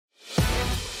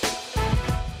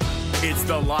It's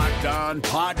the Locked On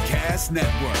Podcast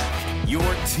Network, your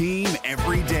team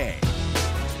every day.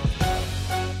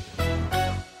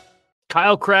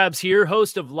 Kyle Krabs here,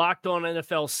 host of Locked On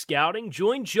NFL Scouting.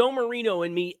 Join Joe Marino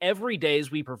and me every day as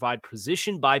we provide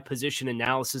position-by-position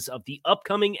analysis of the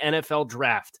upcoming NFL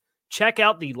Draft. Check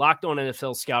out the Locked On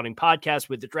NFL Scouting podcast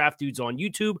with the Draft Dudes on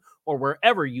YouTube or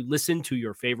wherever you listen to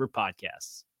your favorite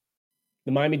podcasts.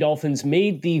 The Miami Dolphins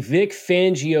made the Vic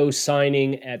Fangio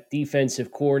signing at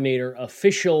defensive coordinator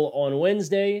official on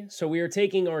Wednesday, so we are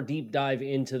taking our deep dive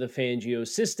into the Fangio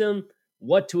system,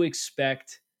 what to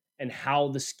expect, and how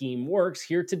the scheme works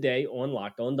here today on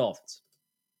Locked On Dolphins.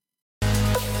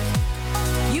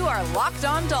 You are Locked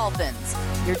On Dolphins,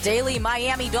 your daily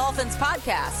Miami Dolphins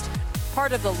podcast,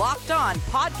 part of the Locked On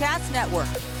Podcast Network,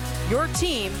 your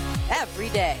team every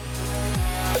day.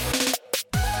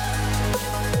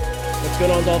 What's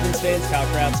going on, Dolphins fans? Kyle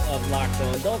Krabs of Locked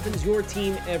On Dolphins, your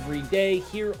team every day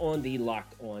here on the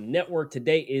Locked On Network.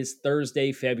 Today is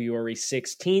Thursday, February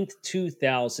 16th,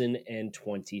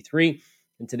 2023.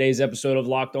 And today's episode of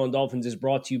Locked On Dolphins is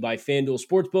brought to you by FanDuel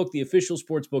Sportsbook, the official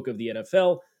sportsbook of the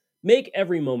NFL. Make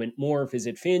every moment more.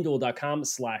 Visit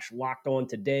FanDuel.com/LockedOn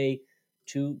today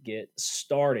to get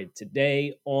started.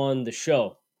 Today on the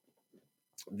show,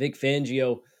 Vic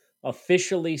Fangio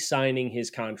officially signing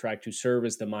his contract to serve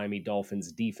as the Miami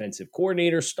Dolphins defensive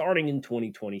coordinator starting in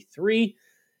 2023.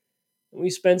 We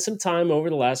spent some time over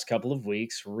the last couple of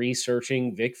weeks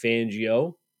researching Vic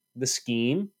Fangio, the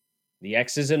scheme, the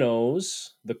X's and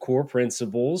O's, the core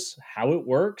principles, how it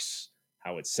works,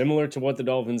 how it's similar to what the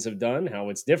Dolphins have done, how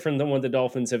it's different than what the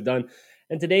Dolphins have done.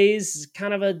 And today's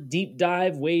kind of a deep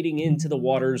dive wading into the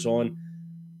waters on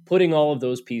putting all of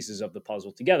those pieces of the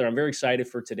puzzle together. I'm very excited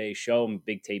for today's show. I'm a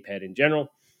big tape head in general.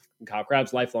 I'm Kyle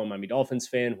Krabs, lifelong Miami Dolphins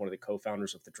fan, one of the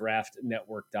co-founders of the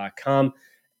draftnetwork.com.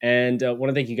 And I want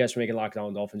to thank you guys for making Locked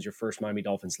On Dolphins your first Miami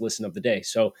Dolphins listen of the day.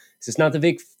 So this is not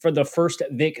the first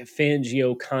Vic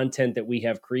Fangio content that we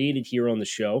have created here on the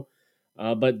show,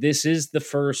 but this is the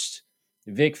first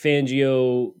Vic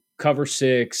Fangio Cover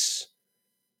 6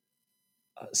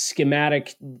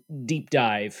 schematic deep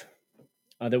dive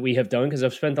that we have done, because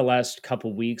I've spent the last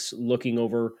couple weeks looking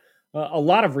over a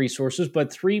lot of resources,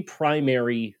 but three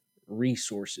primary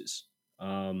resources.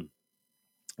 There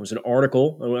was an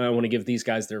article. I want to give these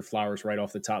guys their flowers right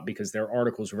off the top because their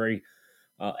articles were very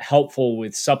helpful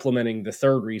with supplementing the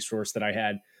third resource that I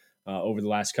had over the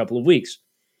last couple of weeks.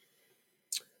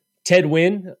 Ted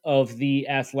Wynn of The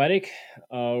Athletic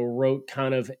wrote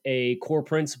kind of a core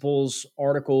principles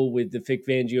article with the Vic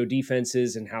Fangio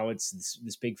defenses and how it's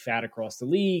this big fat across the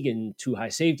league and two high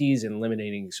safeties and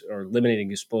eliminating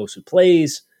explosive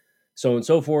plays, so on and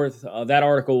so forth. That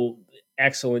article,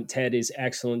 excellent. Ted is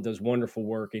excellent, does wonderful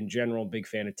work in general. Big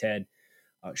fan of Ted.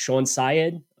 Sean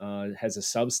Syed has a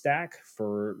Substack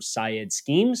for Syed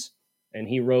Schemes, and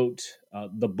he wrote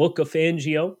the Book of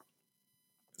Fangio.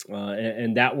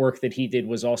 And that work that he did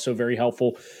was also very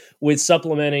helpful with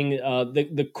supplementing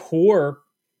the core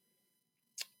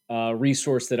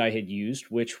resource that I had used,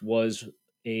 which was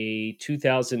a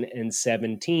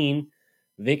 2017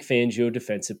 Vic Fangio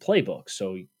defensive playbook.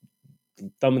 So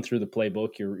thumbing through the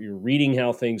playbook, you're reading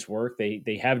how things work.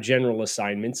 They have general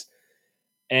assignments,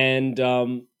 and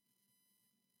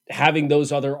having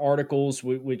those other articles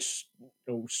which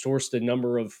sourced a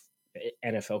number of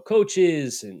NFL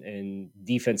coaches and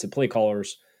defensive play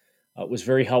callers was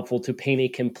very helpful to paint a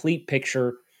complete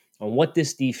picture on what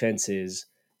this defense is,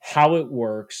 how it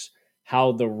works,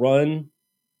 how the run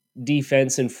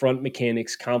defense and front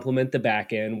mechanics complement the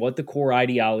back end, what the core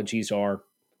ideologies are.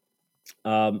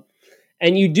 And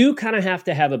you do kind of have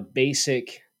to have a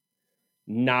basic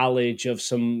knowledge of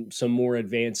some more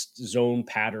advanced zone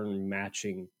pattern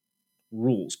matching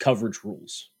rules, coverage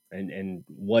rules. And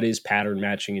what is pattern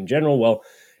matching in general? Well,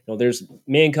 there's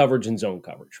man coverage and zone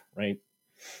coverage, right?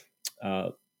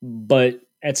 But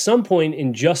at some point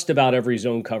in just about every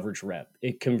zone coverage rep,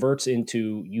 it converts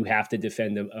into you have to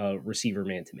defend a receiver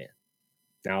man-to-man.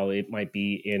 Now, it might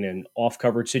be in an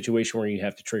off-coverage situation where you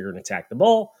have to trigger and attack the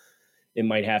ball. It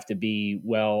might have to be,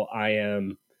 well, I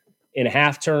am in a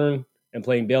half turn and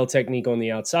playing bail technique on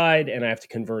the outside, and I have to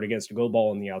convert against a go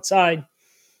ball on the outside.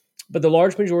 But the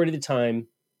large majority of the time,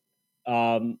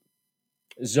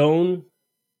 zone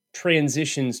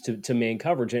transitions to man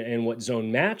coverage, and what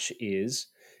zone match is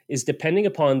depending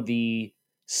upon the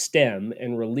stem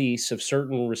and release of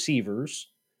certain receivers,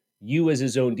 you as a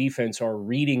zone defense are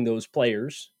reading those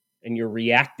players and you're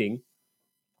reacting.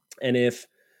 And if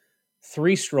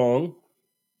three strong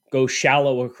go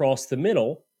shallow across the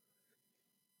middle,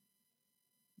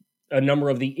 a number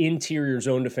of the interior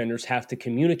zone defenders have to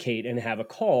communicate and have a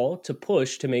call to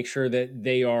push to make sure that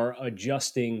they are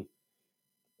adjusting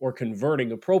or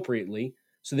converting appropriately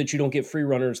so that you don't get free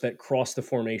runners that cross the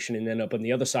formation and end up on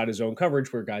the other side of zone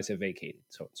coverage where guys have vacated,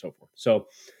 so on and so forth. So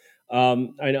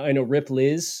I know Rip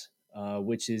Liz,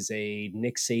 which is a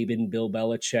Nick Saban, Bill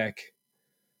Belichick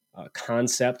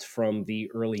concept from the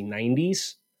early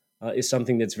 90s, is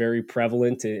something that's very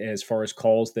prevalent as far as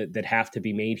calls that have to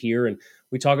be made here. And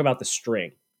we talk about the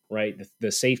string, right?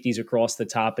 The safeties across the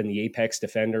top and the apex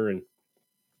defender. And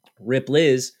Rip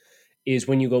Liz is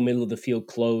when you go middle of the field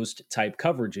closed type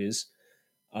coverages.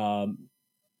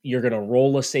 You're going to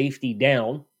roll a safety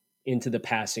down into the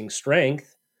passing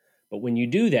strength. But when you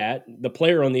do that, the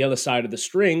player on the other side of the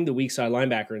string, the weak side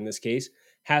linebacker in this case,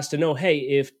 has to know, hey,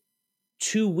 if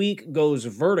 2 weak goes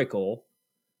vertical,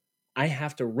 I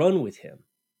have to run with him.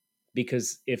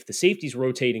 Because if the safety's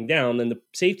rotating down, then the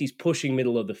safety's pushing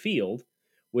middle of the field,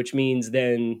 which means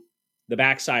then the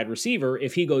backside receiver,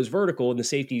 if he goes vertical and the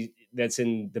safety that's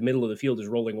in the middle of the field is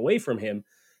rolling away from him,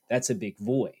 that's a big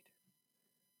void.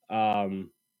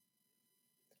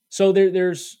 So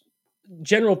there's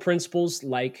general principles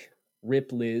like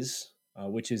Rip Liz,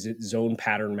 which is zone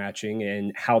pattern matching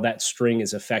and how that string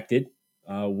is affected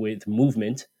with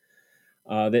movement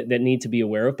that need to be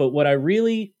aware of. But what I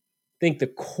really think the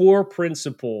core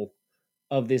principle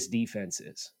of this defense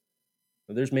is,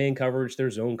 well, there's man coverage,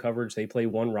 there's zone coverage. They play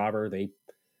one robber. They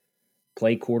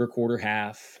play quarter,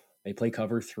 half. They play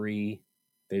cover 3.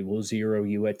 They will zero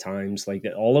you at times. Like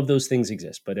that, all of those things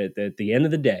exist. But at the end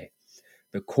of the day,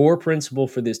 the core principle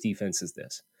for this defense is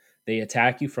this. They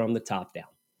attack you from the top down.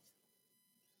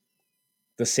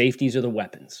 The safeties are the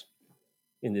weapons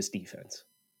in this defense.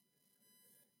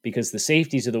 Because the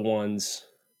safeties are the ones,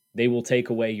 they will take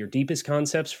away your deepest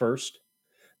concepts first.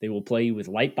 They will play you with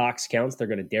light box counts. They're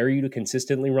going to dare you to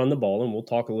consistently run the ball, and we'll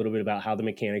talk a little bit about how the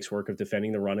mechanics work of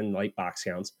defending the run in light box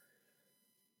counts.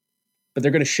 But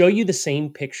they're going to show you the same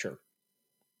picture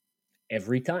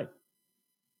every time.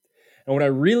 And what I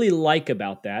really like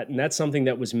about that, and that's something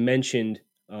that was mentioned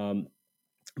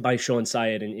by Sean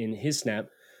Syed in his snap,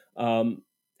 and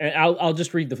I'll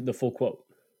just read the full quote.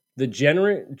 The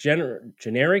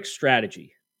generic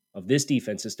strategy of this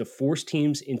defense is to force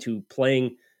teams into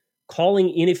calling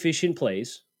inefficient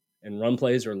plays, and run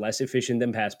plays are less efficient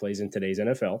than pass plays in today's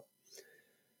NFL.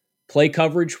 Play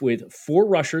coverage with 4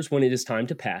 rushers when it is time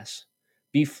to pass.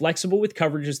 Be flexible with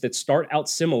coverages that start out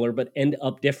similar but end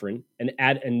up different, and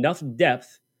add enough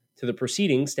depth to the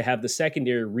proceedings to have the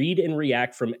secondary read and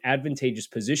react from advantageous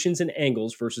positions and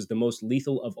angles versus the most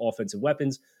lethal of offensive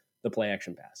weapons, the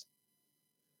play-action pass.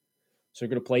 So they're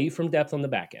going to play you from depth on the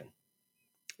back end.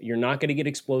 You're not going to get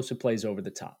explosive plays over the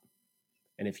top.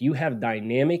 And if you have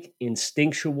dynamic,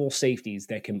 instinctual safeties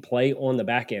that can play on the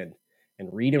back end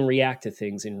and read and react to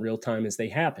things in real time as they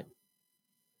happen,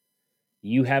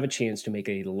 you have a chance to make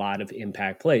a lot of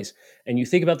impact plays. And you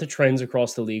think about the trends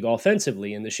across the league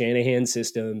offensively in the Shanahan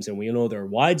systems, and we know they're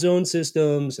wide zone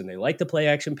systems, and they like to play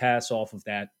action pass off of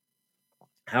that.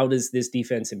 How does this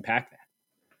defense impact that?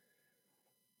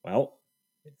 Well,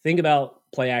 think about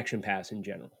play action pass in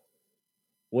general.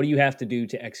 What do you have to do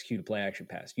to execute a play action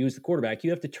pass? You as the quarterback,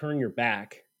 you have to turn your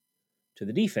back to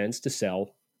the defense to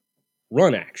sell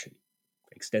run action.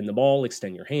 Extend the ball,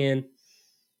 extend your hand.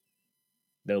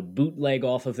 They'll bootleg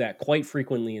off of that quite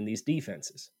frequently in these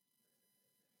defenses.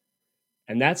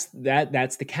 And that's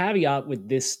the caveat with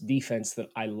this defense that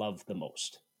I love the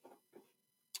most.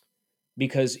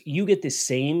 Because you get the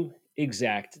same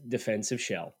exact defensive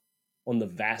shell on the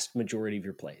vast majority of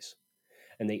your plays.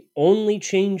 And they only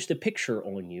change the picture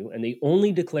on you, and they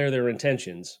only declare their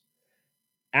intentions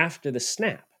after the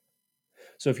snap.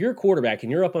 So if you're a quarterback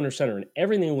and you're up under center and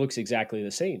everything looks exactly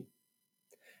the same,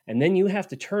 and then you have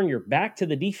to turn your back to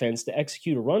the defense to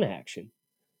execute a run action,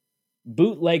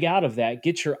 bootleg out of that,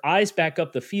 get your eyes back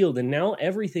up the field, and now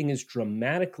everything is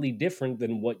dramatically different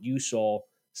than what you saw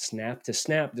snap to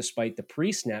snap, despite the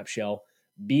pre-snap shell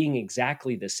being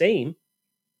exactly the same.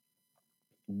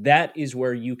 That is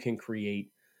where you can create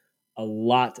a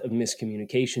lot of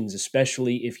miscommunications,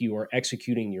 especially if you are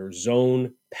executing your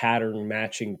zone pattern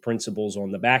matching principles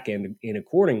on the back end in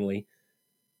accordingly,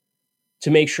 to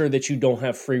make sure that you don't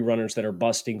have free runners that are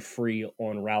busting free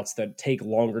on routes that take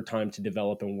longer time to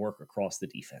develop and work across the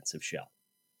defensive shell.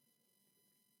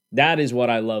 That is what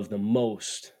I love the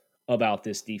most about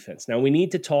this defense. Now, we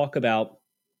need to talk about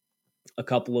a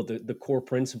couple of the core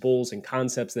principles and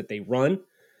concepts that they run.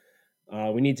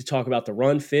 We need to talk about the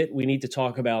run fit. We need to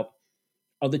talk about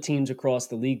other teams across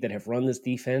the league that have run this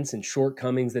defense and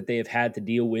shortcomings that they have had to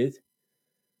deal with.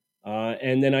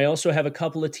 And then I also have a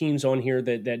couple of teams on here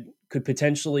that could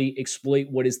potentially exploit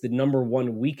what is the number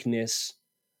one weakness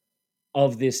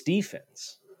of this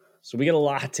defense. So we got a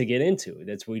lot to get into.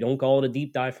 We don't call it a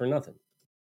deep dive for nothing.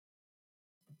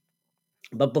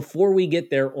 But before we get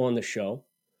there on the show,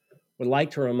 would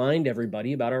like to remind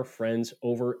everybody about our friends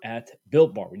over at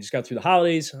Built Bar. We just got through the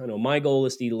holidays. I know my goal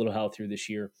is to eat a little healthier this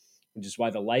year, which is why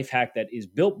the life hack that is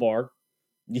Built Bar,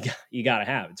 you got to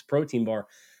have. It's a protein bar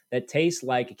that tastes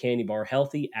like a candy bar.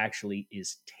 Healthy actually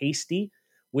is tasty.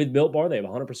 With Built Bar, they have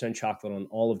 100% chocolate on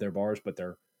all of their bars, but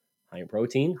they're high in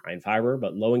protein, high in fiber,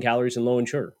 but low in calories and low in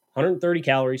sugar. 130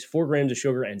 calories, 4 grams of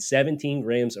sugar, and 17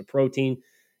 grams of protein.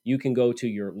 You can go to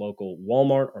your local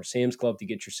Walmart or Sam's Club to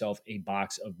get yourself a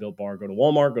box of Built Bar. Go to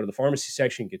Walmart, go to the pharmacy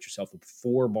section, get yourself a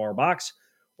 4-bar box,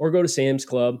 or go to Sam's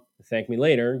Club, thank me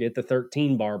later, get the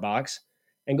 13-bar box,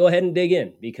 and go ahead and dig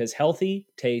in because healthy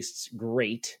tastes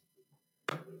great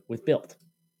with Built.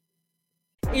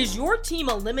 Is your team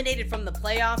eliminated from the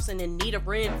playoffs and in need of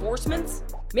reinforcements?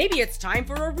 Maybe it's time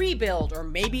for a rebuild, or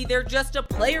maybe they're just a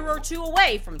player or two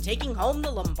away from taking home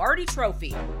the Lombardi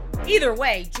Trophy. Either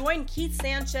way, join Keith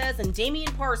Sanchez and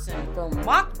Damian Parson for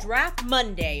Mock Draft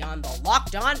Monday on the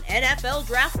Locked On NFL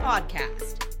Draft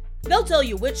Podcast. They'll tell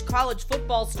you which college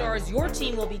football stars your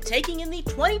team will be taking in the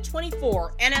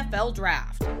 2024 NFL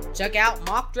Draft. Check out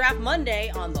Mock Draft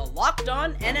Monday on the Locked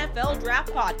On NFL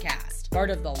Draft Podcast, part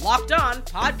of the Locked On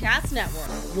Podcast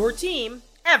Network, your team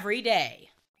every day.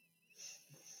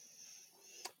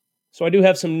 So I do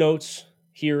have some notes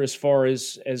here as far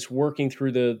as working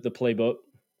through the playbook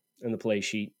and the play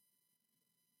sheet.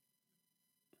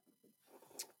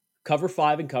 Cover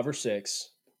 5 and cover 6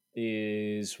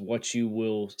 is what you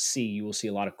will see. You will see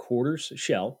a lot of quarters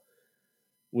shell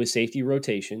with safety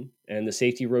rotation, and the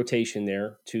safety rotation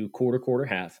there to quarter,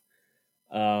 half.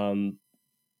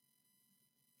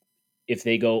 If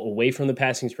they go away from the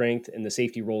passing strength and the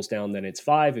safety rolls down, then it's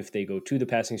 5. If they go to the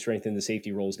passing strength and the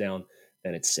safety rolls down,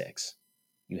 then it's 6.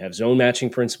 You have zone matching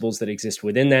principles that exist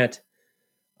within that.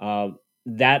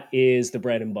 That is the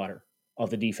bread and butter of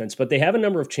the defense. But they have a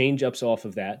number of change-ups off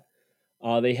of that.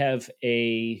 They have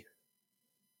a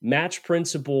match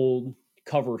principle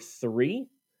cover 3,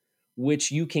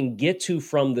 which you can get to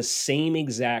from the same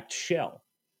exact shell.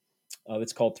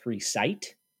 It's called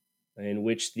 3-sight, in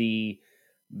which the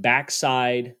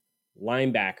backside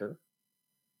linebacker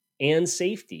and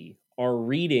safety are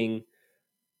reading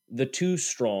the too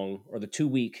strong or the too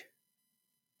weak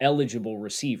eligible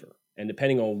receiver. And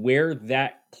depending on where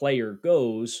that player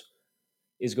goes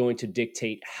is going to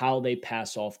dictate how they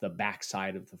pass off the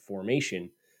backside of the formation.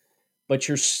 But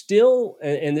you're still,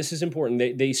 and this is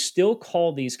important, they still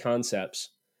call these concepts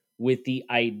with the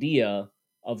idea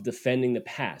of defending the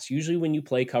pass. Usually when you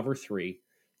play cover 3,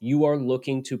 you are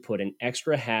looking to put an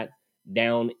extra hat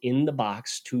down in the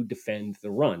box to defend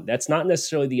the run. That's not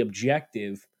necessarily the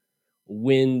objective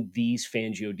when these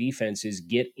Fangio defenses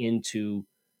get into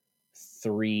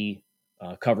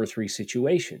cover 3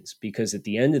 situations, because at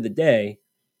the end of the day,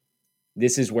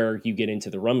 this is where you get into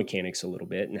the run mechanics a little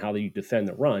bit and how you defend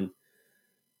the run.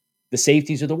 The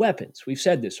safeties are the weapons. We've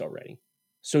said this already.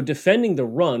 So defending the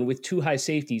run with 2 high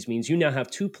safeties means you now have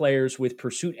 2 players with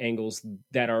pursuit angles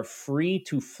that are free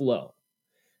to flow.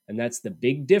 And that's the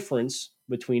big difference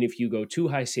between if you go 2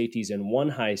 high safeties and 1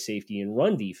 high safety in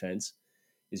run defense,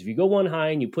 is if you go 1 high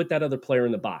and you put that other player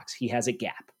in the box, he has a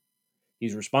gap.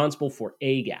 He's responsible for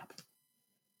a gap.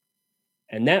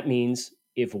 And that means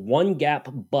if 1 gap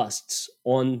busts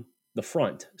on the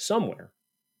front somewhere,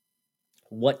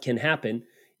 what can happen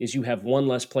is you have 1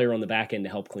 less player on the back end to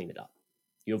help clean it up.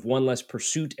 You have 1 less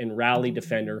pursuit and rally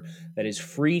defender that is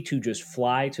free to just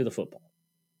fly to the football.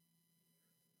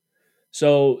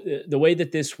 So the way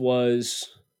that this was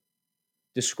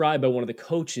described by one of the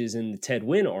coaches in the Ted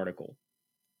Wynn article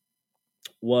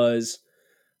was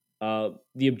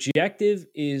the objective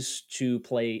is to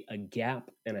play a gap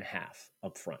and a half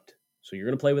up front. So you're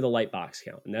going to play with a light box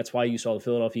count. And that's why you saw the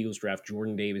Philadelphia Eagles draft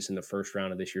Jordan Davis in the first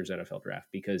round of this year's NFL draft,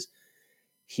 because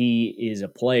he is a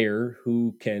player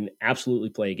who can absolutely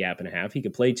play a gap and a half. He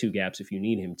can play 2 gaps if you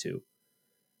need him to,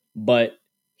 but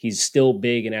he's still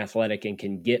big and athletic and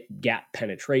can get gap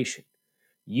penetration.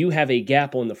 You have a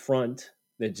gap on the front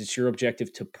that it's your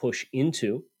objective to push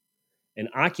into and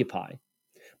occupy.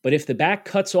 But if the back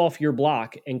cuts off your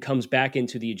block and comes back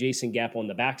into the adjacent gap on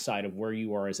the backside of where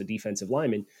you are as a defensive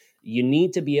lineman, you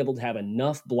need to be able to have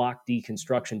enough block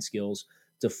deconstruction skills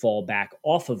to fall back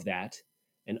off of that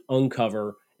and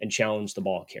uncover and challenge the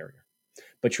ball carrier.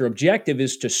 But your objective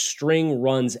is to string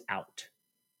runs out.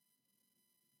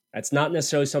 That's not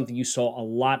necessarily something you saw a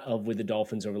lot of with the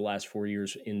Dolphins over the last 4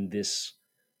 years in this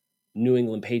New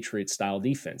England Patriots style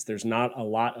defense. There's not a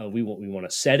lot of we want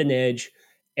to set an edge.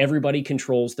 Everybody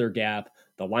controls their gap.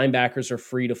 The linebackers are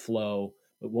free to flow,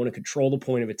 but we want to control the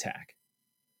point of attack.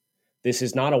 This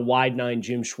is not a wide nine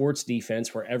Jim Schwartz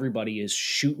defense where everybody is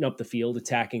shooting up the field,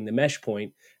 attacking the mesh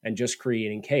point, and just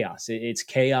creating chaos. It's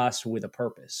chaos with a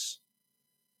purpose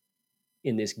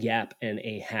in this gap and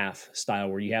a half style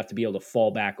where you have to be able to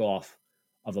fall back off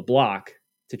of a block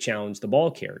to challenge the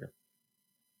ball carrier,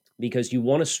 because you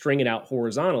want to string it out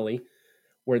horizontally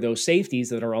where those safeties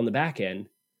that are on the back end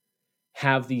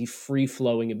have the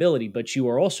free-flowing ability, but you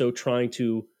are also trying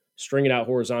to string it out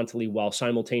horizontally while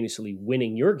simultaneously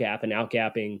winning your gap and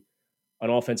outgapping an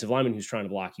offensive lineman who's trying to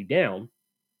block you down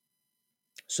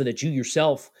so that you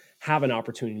yourself have an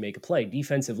opportunity to make a play.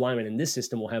 Defensive linemen in this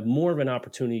system will have more of an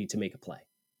opportunity to make a play.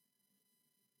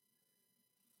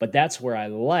 But that's where I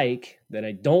like that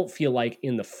I don't feel like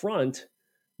in the front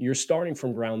you're starting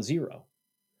from ground zero,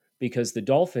 because the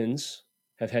Dolphins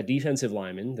have had defensive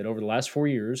linemen that over the last 4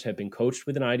 years have been coached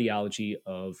with an ideology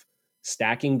of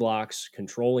stacking blocks,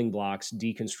 controlling blocks,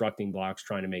 deconstructing blocks,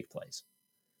 trying to make plays.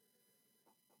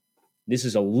 This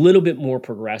is a little bit more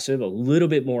progressive, a little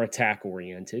bit more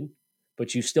attack-oriented,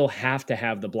 but you still have to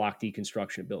have the block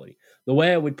deconstruction ability. The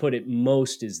way I would put it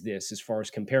most is this, as far as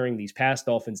comparing these past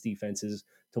Dolphins defenses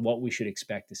to what we should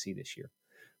expect to see this year.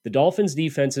 The Dolphins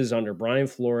defenses under Brian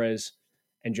Flores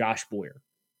and Josh Boyer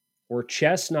were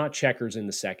chess, not checkers in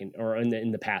the second or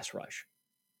in the pass rush.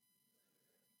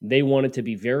 They wanted to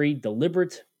be very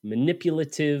deliberate,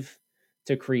 manipulative,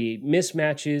 to create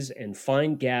mismatches and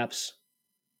find gaps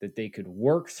that they could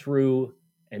work through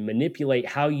and manipulate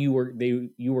how you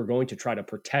were going to try to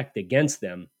protect against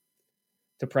them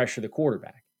to pressure the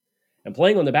quarterback. And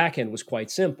playing on the back end was quite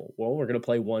simple. Well, we're going to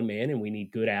play one man, and we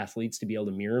need good athletes to be able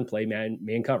to mirror and play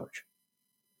man coverage.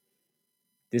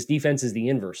 This defense is the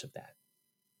inverse of that.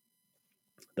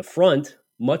 The front,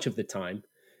 much of the time,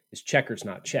 is checkers,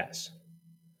 not chess.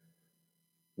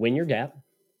 Win your gap.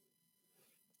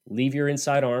 Leave your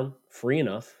inside arm free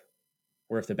enough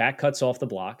where if the back cuts off the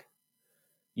block,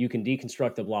 you can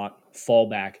deconstruct the block, fall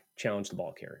back, challenge the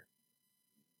ball carrier.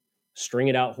 String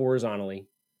it out horizontally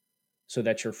so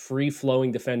that your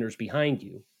free-flowing defenders behind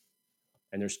you,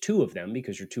 and there's two of them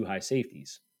because you're two high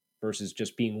safeties, versus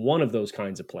just being one of those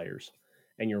kinds of players,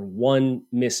 and you're one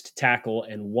missed tackle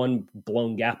and one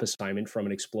blown gap assignment from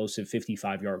an explosive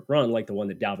 55-yard run like the one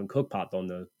that Dalvin Cook popped on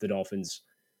the Dolphins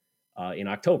in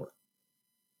October.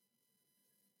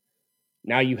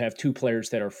 Now you have two players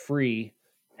that are free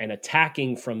and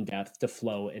attacking from depth to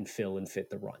flow and fill and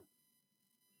fit the run.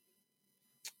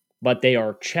 But they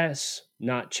are chess,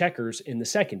 not checkers in the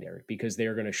secondary, because they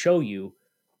are going to show you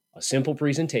a simple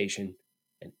presentation,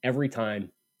 and every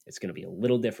time it's going to be a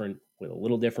little different with a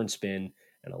little different spin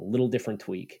and a little different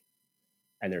tweak.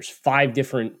 And there's 5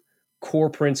 different core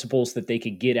principles that they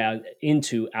could get out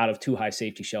of two high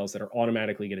safety shells that are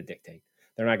automatically going to dictate.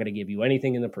 They're not going to give you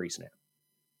anything in the pre-snap.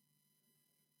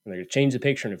 And they're going to change the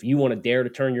picture. And if you want to dare to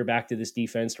turn your back to this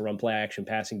defense to run play action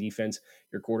passing defense,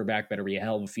 your quarterback better be a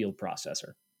hell of a field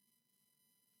processor.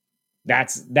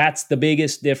 That's the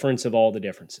biggest difference of all the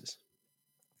differences.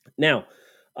 Now,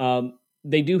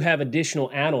 they do have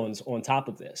additional add-ons on top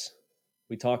of this.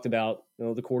 We talked about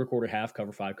the quarter, half,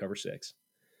 cover 5, cover 6.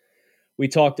 We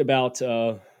talked about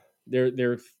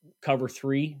their cover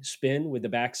 3 spin with the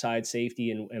backside safety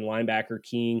and linebacker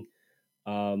keying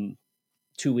 2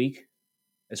 week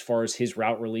as far as his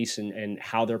route release and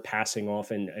how they're passing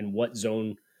off and what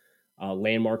zone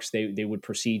landmarks they would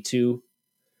proceed to.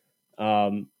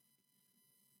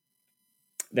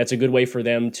 That's a good way for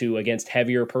them to, against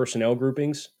heavier personnel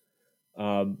groupings,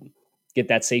 get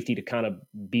that safety to kind of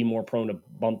be more prone to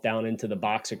bump down into the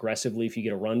box aggressively if you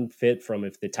get a run fit from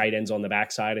if the tight end's on the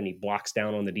backside and he blocks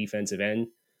down on the defensive end.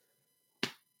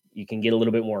 You can get a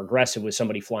little bit more aggressive with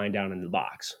somebody flying down into the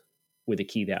box with a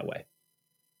key that way.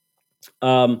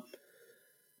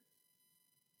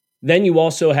 Then you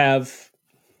also have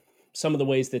some of the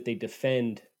ways that they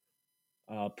defend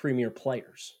premier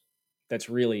players. That's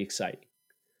really exciting.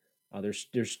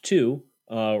 There's 2.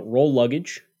 Roll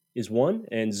luggage is one,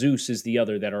 and Zeus is the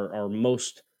other that are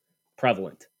most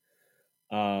prevalent.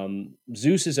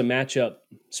 Zeus is a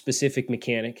matchup-specific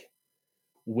mechanic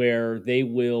where they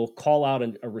will call out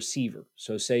a receiver.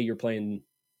 So say you're playing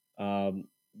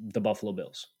the Buffalo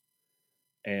Bills,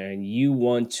 and you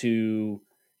want to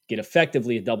get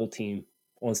effectively a double team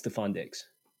on Stephon Diggs.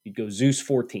 You'd go Zeus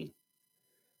 14.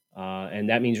 And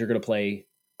that means you're going to play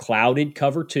clouded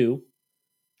cover 2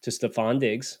 to Stephon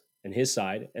Diggs and his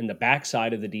side, and the back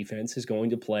side of the defense is going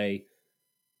to play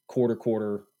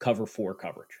quarter cover 4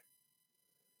 coverage.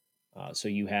 So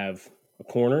you have a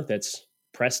corner that's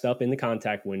pressed up in the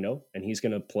contact window, and he's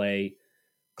going to play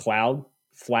cloud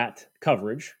flat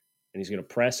coverage, and he's going to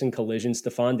press and collision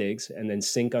Stephon Diggs and then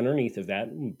sink underneath of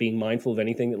that, being mindful of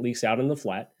anything that leaks out in the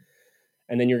flat.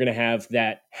 And then you're going to have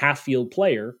that half-field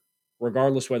player,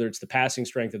 regardless whether it's the passing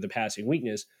strength or the passing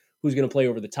weakness, who's going to play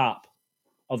over the top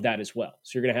of that as well.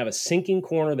 So you're going to have a sinking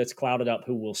corner that's clouded up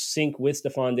who will sink with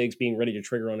Stephon Diggs being ready to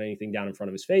trigger on anything down in front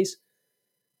of his face,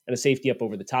 and a safety up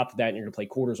over the top of that, and you're going to play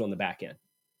quarters on the back end.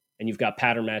 And you've got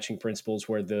pattern matching principles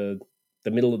where the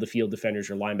middle of the field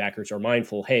defenders or linebackers are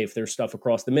mindful, hey, if there's stuff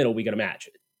across the middle, we got to match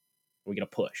it. We got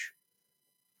to push.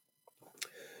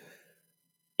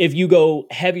 If you go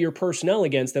heavier personnel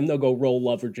against them, they'll go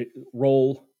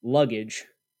roll luggage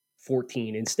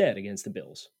 14 instead against the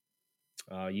Bills.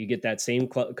 You get that same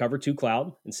cover 2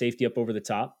 cloud and safety up over the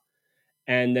top.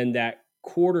 And then that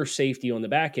quarter safety on the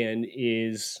back end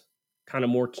is kind of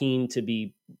more keen to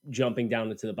be jumping down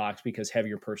into the box because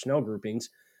heavier personnel groupings,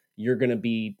 you're going to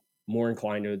be more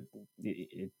inclined to,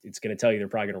 it's going to tell you they're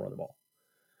probably going to run the ball.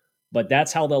 But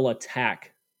that's how they'll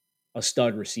attack a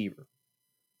stud receiver,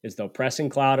 is they'll press and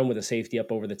cloud him with a safety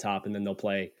up over the top, and then they'll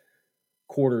play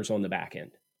quarters on the back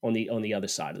end, on the other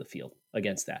side of the field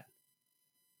against that.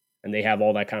 And they have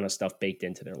all that kind of stuff baked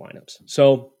into their lineups.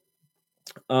 So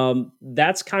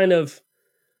that's kind of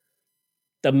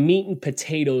the meat and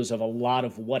potatoes of a lot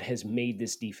of what has made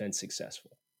this defense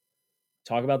successful.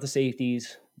 Talk about the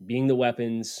safeties being the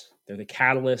weapons. They're the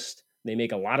catalyst. They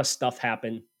make a lot of stuff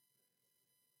happen.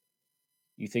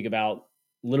 You think about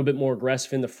a little bit more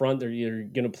aggressive in the front. You're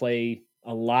going to play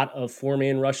a lot of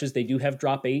 4-man rushes. They do have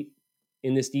drop 8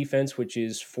 in this defense, which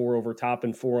is 4 over top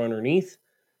and 4 underneath.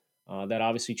 That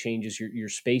obviously changes your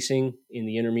spacing in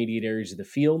the intermediate areas of the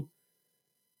field.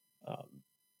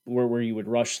 Where you would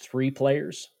rush 3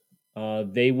 players.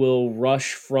 They will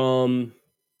rush from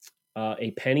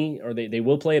a penny, or they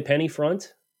will play a penny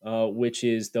front, which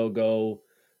is they'll go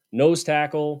nose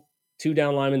tackle, 2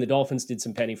 down linemen. The Dolphins did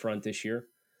some penny front this year.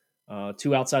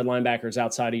 2 outside linebackers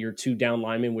outside of your 2 down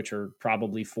linemen, which are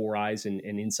probably 4 eyes and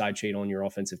inside shade on your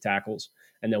offensive tackles.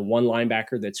 And then 1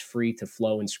 linebacker that's free to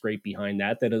flow and scrape behind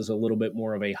that. That is a little bit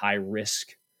more of a high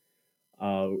risk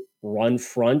run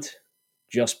front,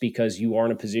 just because you are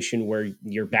in a position where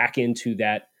you're back into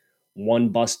that 1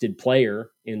 busted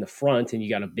player in the front and you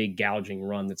got a big gouging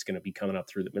run that's going to be coming up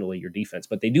through the middle of your defense.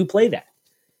 But they do play that.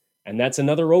 And that's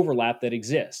another overlap that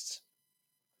exists.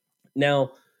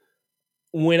 Now,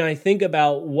 when I think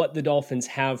about what the Dolphins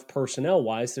have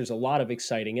personnel-wise, there's a lot of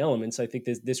exciting elements. I think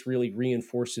this really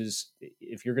reinforces,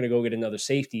 if you're going to go get another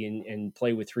safety and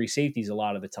play with 3 safeties a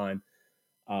lot of the time,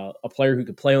 a player who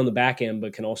could play on the back end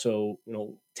but can also,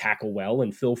 tackle well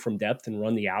and fill from depth and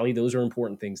run the alley. Those are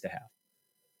important things to have.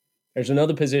 There's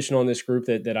another position on this group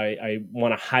that I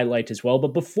want to highlight as well.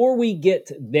 But before we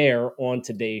get there on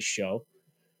today's show,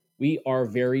 we are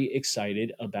very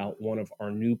excited about one of our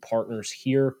new partners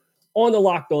here on the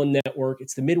Locked On Network.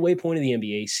 It's the midway point of the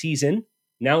NBA season.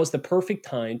 Now is the perfect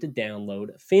time to download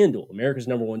FanDuel, America's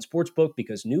 #1 sportsbook,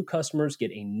 because new customers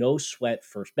get a no-sweat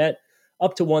first bet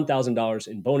up to $1,000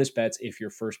 in bonus bets if your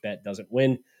first bet doesn't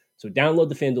win. So download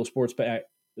the FanDuel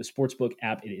Sportsbook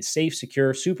app. It is safe,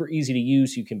 secure, super easy to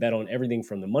use. You can bet on everything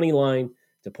from the money line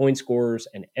to point scorers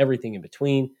and everything in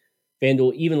between.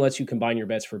 FanDuel even lets you combine your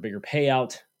bets for a bigger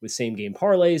payout with same-game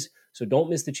parlays. So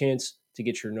don't miss the chance to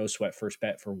get your no-sweat first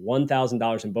bet for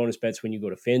 $1,000 in bonus bets when you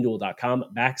go to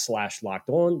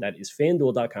FanDuel.com/LockedOn. That is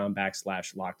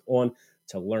FanDuel.com/LockedOn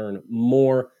to learn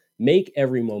more. Make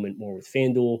every moment more with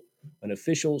FanDuel, an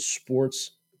official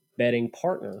sports betting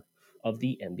partner of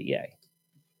the NBA.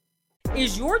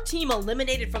 Is your team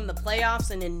eliminated from the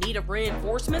playoffs and in need of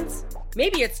reinforcements?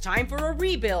 Maybe it's time for a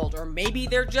rebuild, or maybe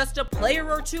they're just a player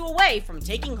or 2 away from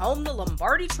taking home the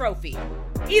Lombardi Trophy.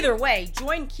 Either way,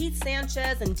 join Keith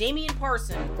Sanchez and Damian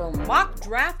Parson for Mock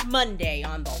Draft Monday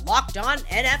on the Locked On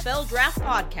NFL Draft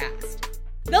Podcast.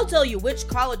 They'll tell you which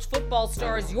college football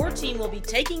stars your team will be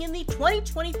taking in the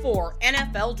 2024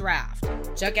 NFL Draft.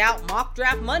 Check out Mock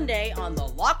Draft Monday on the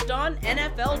Locked On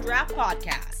NFL Draft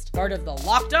Podcast, part of the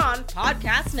Locked On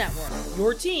Podcast Network,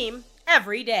 your team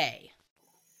every day.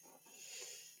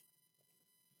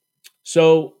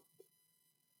 So,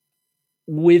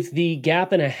 with the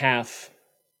gap and a half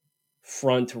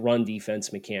front run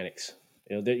defense mechanics,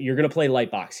 you're going to play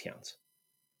light box counts.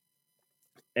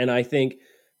 And I think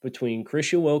between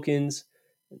Christian Wilkins,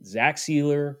 Zach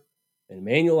Sealer, and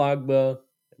Emmanuel Ogbah,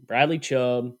 and Bradley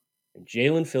Chubb, and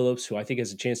Jalen Phillips, who I think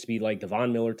has a chance to be like the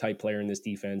Von Miller type player in this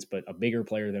defense, but a bigger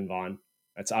player than Von.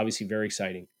 That's obviously very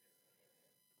exciting.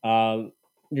 You're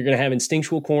going to have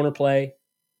instinctual corner play.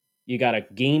 You got a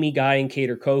gamey guy in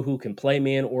Cater Coe who can play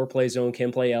man or play zone,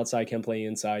 can play outside, can play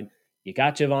inside. You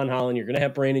got Javon Holland. You're going to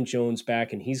have Brandon Jones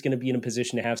back, and he's going to be in a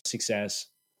position to have success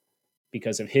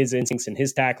because of his instincts and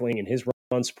his tackling and his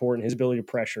run support and his ability to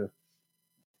pressure.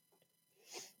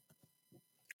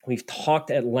 We've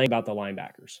talked at length about the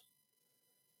linebackers.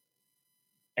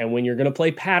 And when you're going to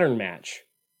play pattern match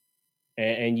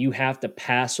and you have to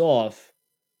pass off,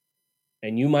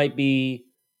 and you might be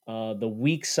the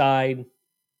weak side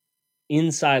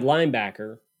inside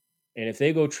linebacker, and if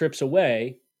they go trips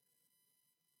away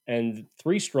and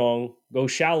 3 strong go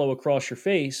shallow across your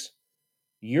face,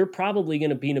 you're probably going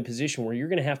to be in a position where you're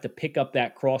going to have to pick up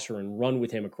that crosser and run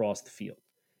with him across the field.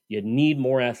 You need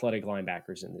more athletic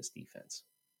linebackers in this defense.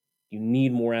 You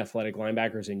need more athletic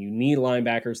linebackers, and you need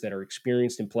linebackers that are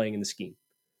experienced in playing in the scheme.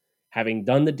 Having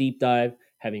done the deep dive,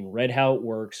 having read how it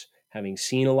works, having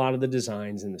seen a lot of the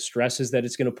designs and the stresses that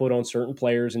it's going to put on certain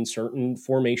players in certain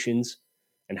formations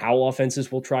and how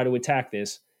offenses will try to attack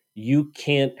this, you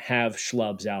can't have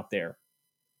schlubs out there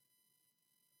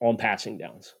on passing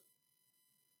downs.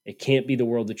 It can't be the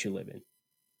world that you live in.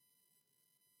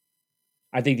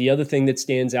 I think the other thing that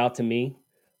stands out to me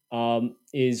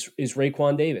is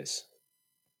Raekwon Davis.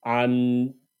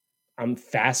 I'm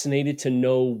fascinated to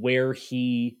know where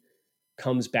he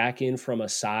comes back in from a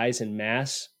size and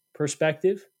mass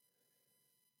perspective.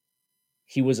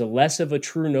 He was less of a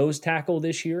true nose tackle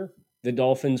this year. The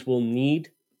Dolphins will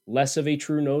need less of a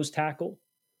true nose tackle.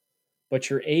 But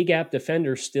your A-gap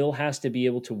defender still has to be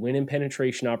able to win in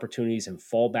penetration opportunities and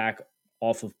fall back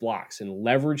off of blocks. And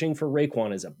leveraging for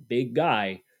Raekwon as a big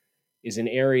guy is an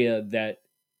area that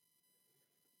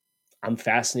I'm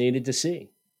fascinated to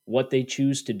see what they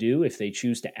choose to do, if they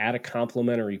choose to add a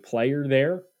complementary player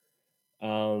there.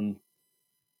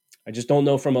 I just don't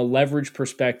know from a leverage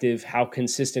perspective how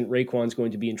consistent Raekwon's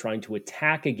going to be in trying to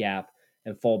attack a gap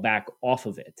and fall back off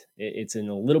of it. It's in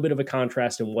a little bit of a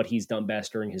contrast in what he's done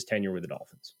best during his tenure with the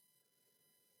Dolphins.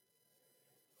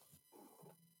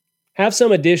 Have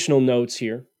some additional notes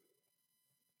here.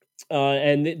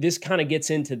 And this kind of gets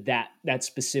into that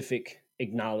specific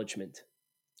acknowledgement.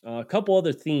 A couple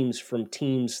other themes from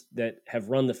teams that have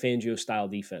run the Fangio-style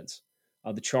defense.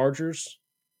 The Chargers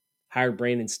hired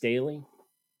Brandon Staley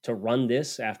to run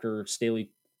this after Staley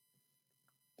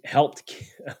helped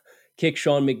kick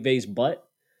Sean McVay's butt.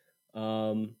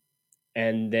 And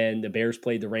then the Bears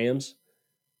played the Rams.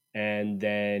 And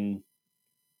then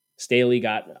Staley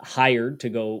got hired to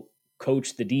go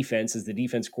coach the defense as the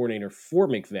defense coordinator for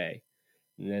McVay.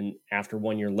 And then after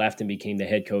 1 year left and became the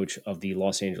head coach of the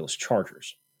Los Angeles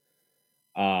Chargers.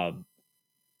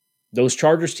 Those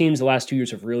Chargers teams the last 2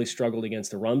 years have really struggled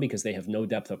against the run because they have no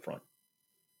depth up front.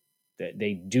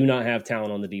 They do not have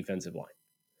talent on the defensive line.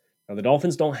 Now, the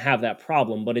Dolphins don't have that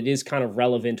problem, but it is kind of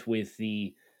relevant with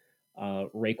the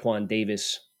Raekwon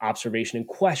Davis observation and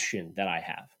question that I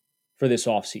have for this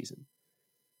offseason.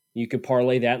 You could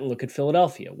parlay that and look at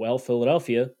Philadelphia. Well,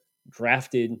 Philadelphia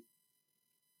drafted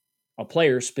a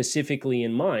player specifically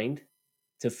in mind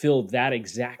to fill that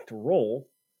exact role,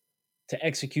 to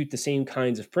execute the same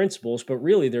kinds of principles, but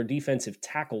really their defensive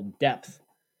tackle depth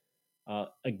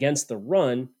against the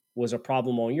run was a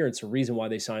problem all year. It's a reason why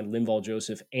they signed Linval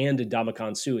Joseph and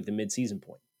Ndamukong Suh at the midseason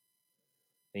point.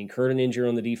 They incurred an injury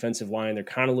on the defensive line. They're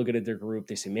kind of looking at their group.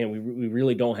 They say, man, we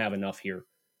really don't have enough here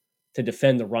to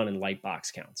defend the run in light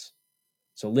box counts.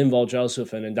 So Linval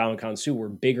Joseph and Ndamukong Suh were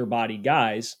bigger body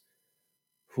guys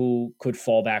who could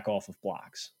fall back off of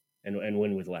blocks and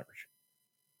win with leverage.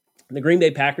 The Green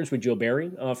Bay Packers with Joe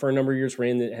Barry for a number of years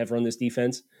have run this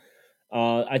defense.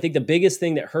 I think the biggest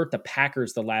thing that hurt the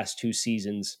Packers the last 2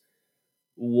 seasons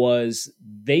was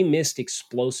they missed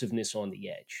explosiveness on the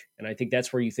edge. And I think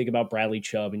that's where you think about Bradley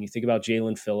Chubb and you think about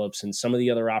Jalen Phillips and some of the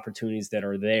other opportunities that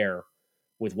are there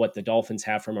with what the Dolphins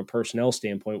have from a personnel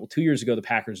standpoint. Well, 2 years ago, the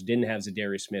Packers didn't have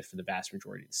Zadarius Smith for the vast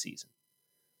majority of the season.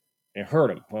 It hurt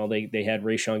them. Well, they had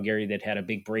Rashawn Gary that had a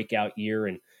big breakout year,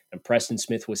 and Preston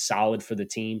Smith was solid for the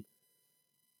team.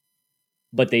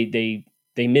 But they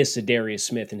missed Zadarius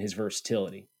Smith and his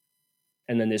versatility.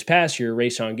 And then this past year,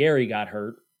 Rashawn Gary got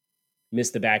hurt,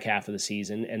 missed the back half of the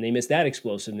season, and they missed that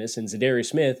explosiveness. And Zadarius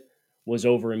Smith was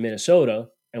over in Minnesota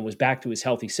and was back to his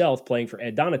healthy self playing for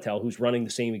Ed Donatel, who's running the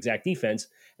same exact defense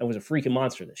and was a freaking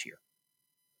monster this year.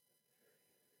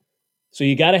 So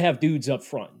you got to have dudes up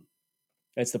front.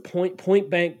 That's the point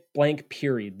blank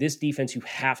period. This defense, you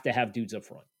have to have dudes up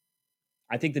front.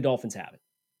 I think the Dolphins have it.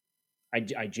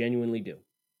 I genuinely do.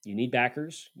 You need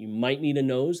backers. You might need a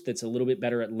nose that's a little bit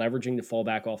better at leveraging to fall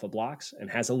back off of blocks and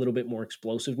has a little bit more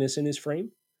explosiveness in his frame.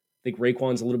 I think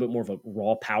Raekwon's a little bit more of a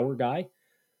raw power guy.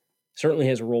 Certainly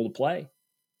has a role to play.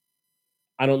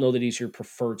 I don't know that he's your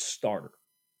preferred starter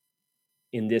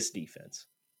in this defense.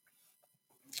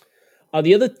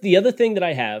 The other thing that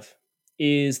I have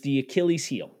is the Achilles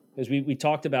heel. As we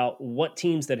talked about what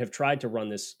teams that have tried to run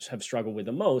this have struggled with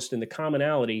the most, and the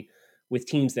commonality with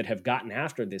teams that have gotten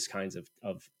after this kinds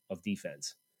of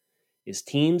defense is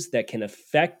teams that can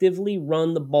effectively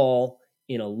run the ball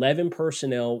in 11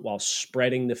 personnel while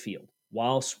spreading the field.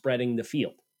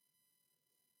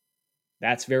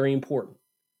 That's very important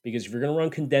because if you're going to run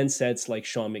condensed sets like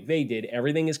Sean McVay did,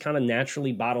 everything is kind of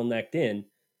naturally bottlenecked in.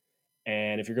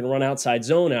 And if you're going to run outside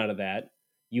zone out of that,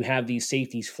 you have these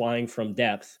safeties flying from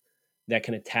depth that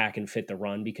can attack and fit the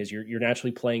run because you're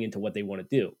naturally playing into what they want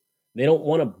to do. They don't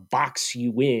want to box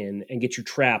you in and get you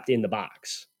trapped in the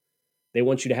box. They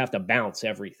want you to have to bounce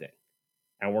everything.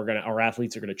 And our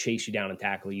athletes are going to chase you down and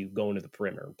tackle you going to the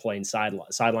perimeter. Playing sideline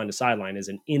to sideline is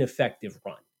an ineffective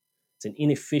run. It's an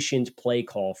inefficient play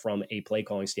call from a play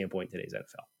calling standpoint in today's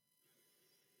NFL.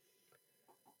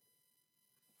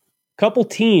 Couple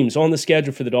teams on the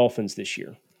schedule for the Dolphins this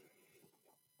year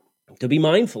to be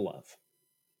mindful of.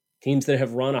 Teams that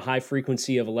have run a high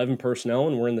frequency of 11 personnel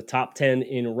and were in the top 10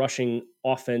 in rushing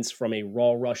offense from a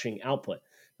raw rushing output.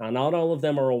 Now, not all of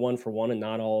them are a 1-for-1, and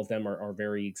not all of them are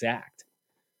very exact.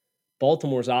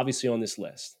 Baltimore's obviously on this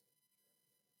list.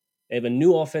 They have a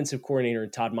new offensive coordinator,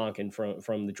 Todd Monken,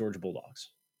 from the Georgia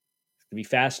Bulldogs. It's going to be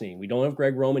fascinating. We don't have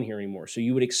Greg Roman here anymore, so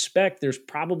you would expect there's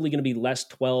probably going to be less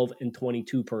 12 and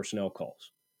 22 personnel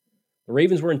calls. The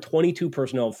Ravens were in 22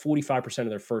 personnel 45% of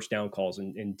their first down calls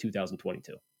in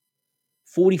 2022.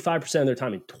 45% of their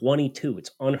time in 22.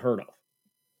 It's unheard of.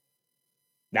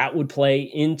 That would play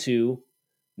into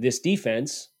this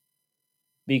defense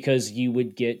because you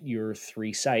would get your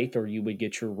 3-site or you would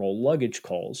get your roll luggage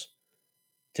calls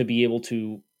to be able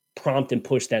to prompt and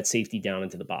push that safety down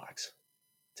into the box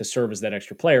to serve as that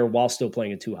extra player while still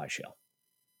playing a 2-high shell.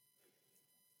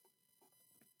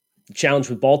 The challenge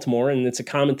with Baltimore, and it's a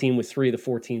common theme with 3 of the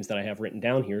 4 teams that I have written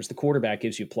down here, is the quarterback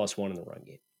gives you +1 in the run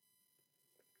game.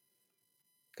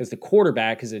 Because the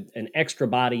quarterback is an extra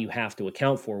body you have to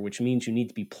account for, which means you need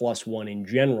to be +1 in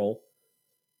general,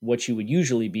 what you would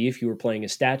usually be if you were playing a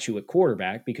statue at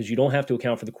quarterback, because you don't have to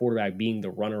account for the quarterback being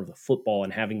the runner of the football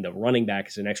and having the running back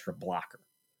as an extra blocker.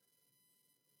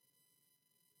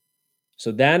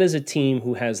 So that is a team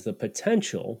who has the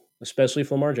potential, especially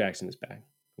if Lamar Jackson is back.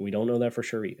 We don't know that for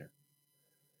sure either.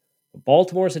 But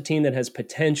Baltimore is a team that has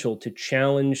potential to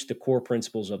challenge the core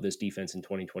principles of this defense in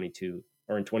 2022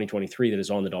 or in 2023 that is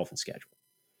on the Dolphins schedule.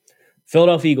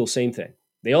 Philadelphia Eagles, same thing.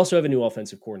 They also have a new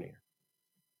offensive coordinator.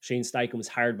 Shane Steichen was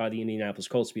hired by the Indianapolis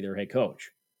Colts to be their head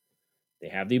coach. They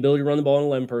have the ability to run the ball in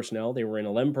 11 personnel. They were in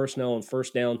 11 personnel on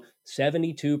first down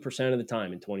 72% of the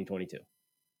time in 2022.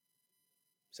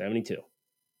 72.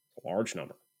 A large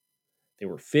number. They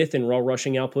were 5th in raw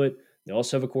rushing output. They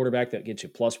also have a quarterback that gets you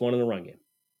 +1 in the run game.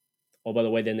 Oh, by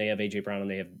the way, then they have A.J. Brown and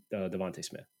they have Devontae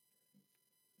Smith.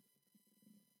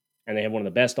 And they have one of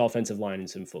the best offensive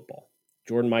lines in football.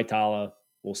 Jordan Maitala.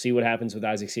 We'll see what happens with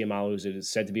Isaac Seumalo, who's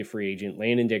said to be a free agent.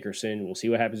 Landon Dickerson. We'll see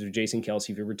what happens with Jason Kelce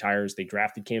if he retires. They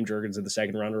drafted Cam Jurgens in the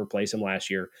second round to replace him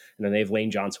last year. And then they have Lane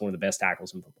Johnson, one of the best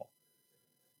tackles in football.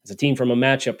 As a team from a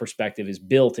matchup perspective is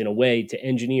built in a way to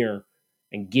engineer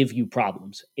and give you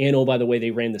problems. And oh, by the way, they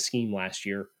ran the scheme last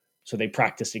year, so they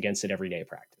practiced against it every day of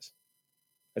practice.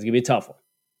 That's going to be a tough one.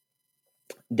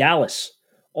 Dallas,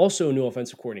 also a new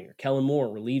offensive coordinator. Kellen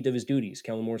Moore relieved of his duties.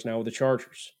 Kellen Moore's now with the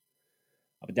Chargers.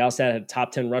 But Dallas had a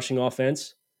top 10 rushing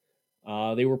offense.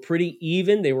 They were pretty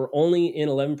even. They were only in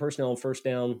 11 personnel on first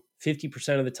down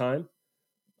 50% of the time.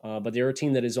 But they're a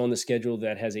team that is on the schedule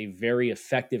that has a very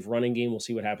effective running game. We'll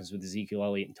see what happens with Ezekiel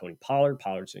Elliott and Tony Pollard.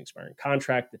 Pollard's an expiring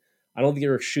contract. I don't think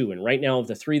they're a shoe-in. Right now, of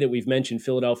the 3 that we've mentioned,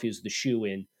 Philadelphia is the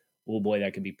shoe-in. Oh boy,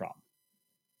 that could be a problem.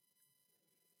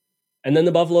 And then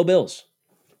the Buffalo Bills.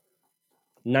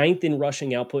 9th in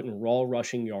rushing output and raw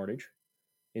rushing yardage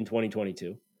in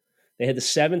 2022. They had the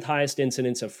 7th highest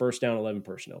incidence of first down 11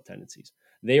 personnel tendencies.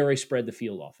 They are a spread the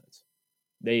field offense.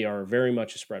 They are very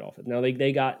much a spread offense. Now they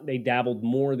dabbled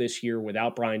more this year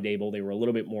without Brian Daboll. They were a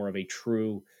little bit more of a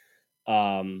true.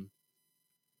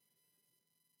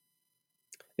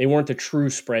 They weren't the true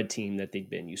spread team that they'd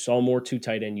been. You saw more 2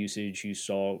 tight end usage. You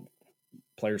saw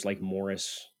players like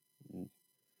Morris.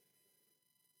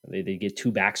 They get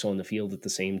 2 backs on the field at the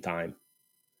same time.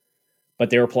 But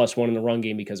they were +1 in the run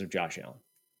game because of Josh Allen.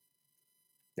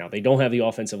 Now, they don't have the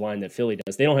offensive line that Philly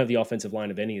does. They don't have the offensive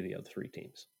line of any of the other 3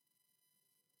 teams.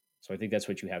 So I think that's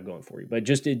what you have going for you. But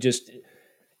just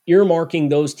earmarking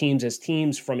those teams as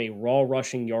teams from a raw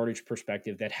rushing yardage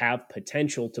perspective that have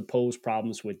potential to pose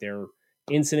problems with their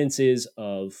incidences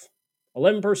of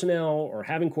 11 personnel or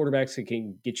having quarterbacks that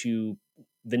can get you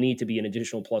the need to be an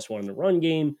additional +1 in the run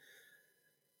game.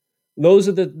 Those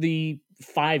are the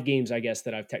 5 games, I guess,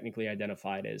 that I've technically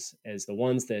identified as the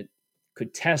ones that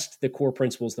could test the core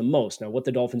principles the most. Now, what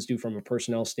the Dolphins do from a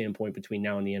personnel standpoint between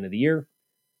now and the end of the year,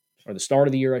 or the start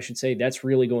of the year, I should say, that's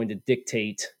really going to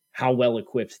dictate how well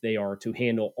equipped they are to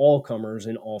handle all comers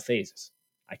in all phases.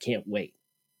 I can't wait.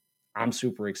 I'm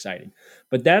super excited.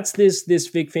 But that's this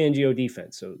Vic Fangio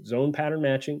defense. So zone pattern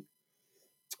matching,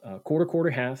 quarter,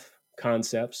 half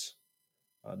concepts.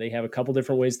 They have a couple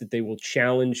different ways that they will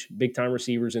challenge big-time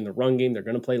receivers in the run game. They're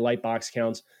going to play light box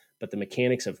counts, but the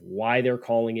mechanics of why they're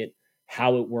calling it,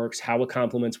 how it works, how it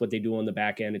complements what they do on the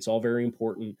back end, it's all very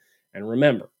important. And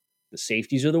remember, the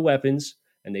safeties are the weapons,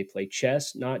 and they play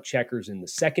chess, not checkers in the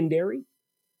secondary,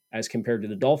 as compared to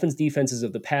the Dolphins' defenses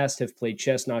of the past have played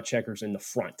chess, not checkers in the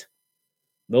front.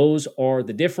 Those are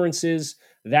the differences.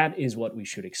 That is what we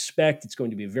should expect. It's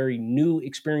going to be a very new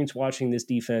experience watching this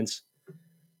defense.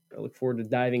 I look forward to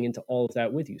diving into all of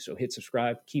that with you. So hit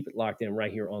subscribe, keep it locked in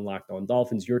right here on Locked On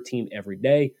Dolphins, your team every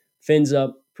day. Fins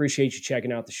up. Appreciate you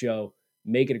checking out the show.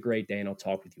 Make it a great day, and I'll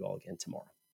talk with you all again tomorrow.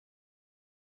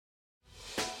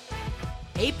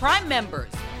 Hey, Prime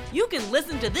members, you can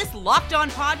listen to this Locked On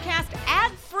podcast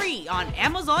ad-free on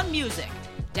Amazon Music.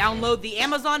 Download the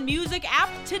Amazon Music app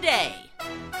today.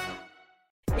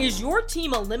 Is your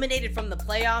team eliminated from the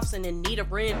playoffs and in need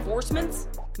of reinforcements?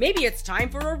 Maybe it's time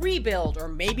for a rebuild, or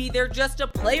maybe they're just a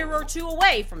player or two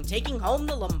away from taking home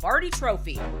the Lombardi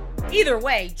Trophy. Either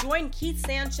way, join Keith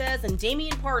Sanchez and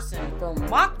Damian Parson for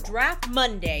Mock Draft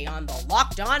Monday on the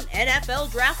Locked On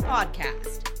NFL Draft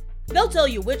Podcast. They'll tell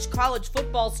you which college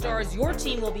football stars your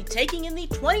team will be taking in the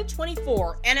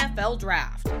 2024 NFL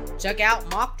Draft. Check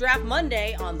out Mock Draft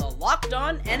Monday on the Locked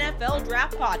On NFL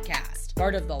Draft Podcast,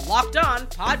 part of the Locked On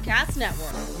Podcast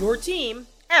Network, your team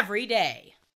every day.